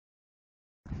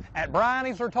At Bryan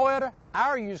Easler Toyota,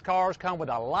 our used cars come with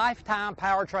a lifetime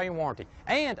powertrain warranty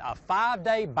and a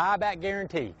 5-day buyback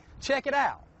guarantee. Check it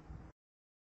out.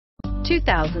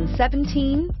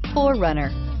 2017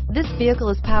 4Runner. This vehicle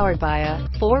is powered by a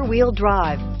 4-wheel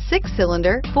drive,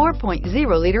 6-cylinder,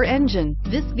 4.0-liter engine.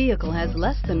 This vehicle has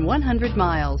less than 100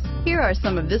 miles. Here are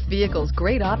some of this vehicle's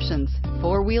great options: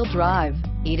 4-wheel drive,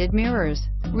 heated mirrors,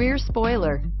 rear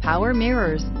spoiler, power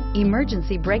mirrors,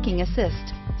 emergency braking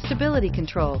assist, stability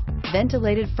control,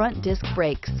 ventilated front disc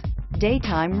brakes,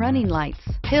 daytime running lights,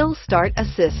 hill start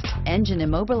assist, engine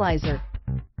immobilizer.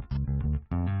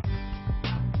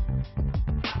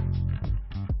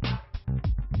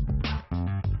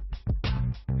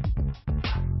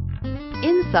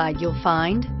 Inside you'll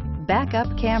find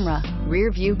backup camera,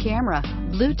 rear view camera,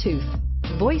 Bluetooth,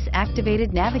 voice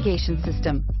activated navigation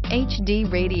system,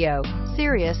 HD radio,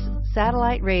 Sirius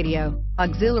satellite radio,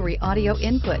 auxiliary audio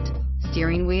input,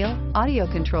 steering wheel audio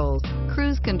controls,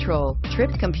 cruise control, trip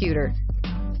computer.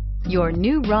 Your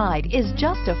new ride is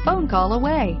just a phone call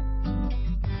away.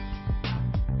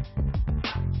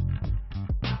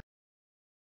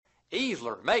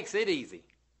 Easler makes it easy.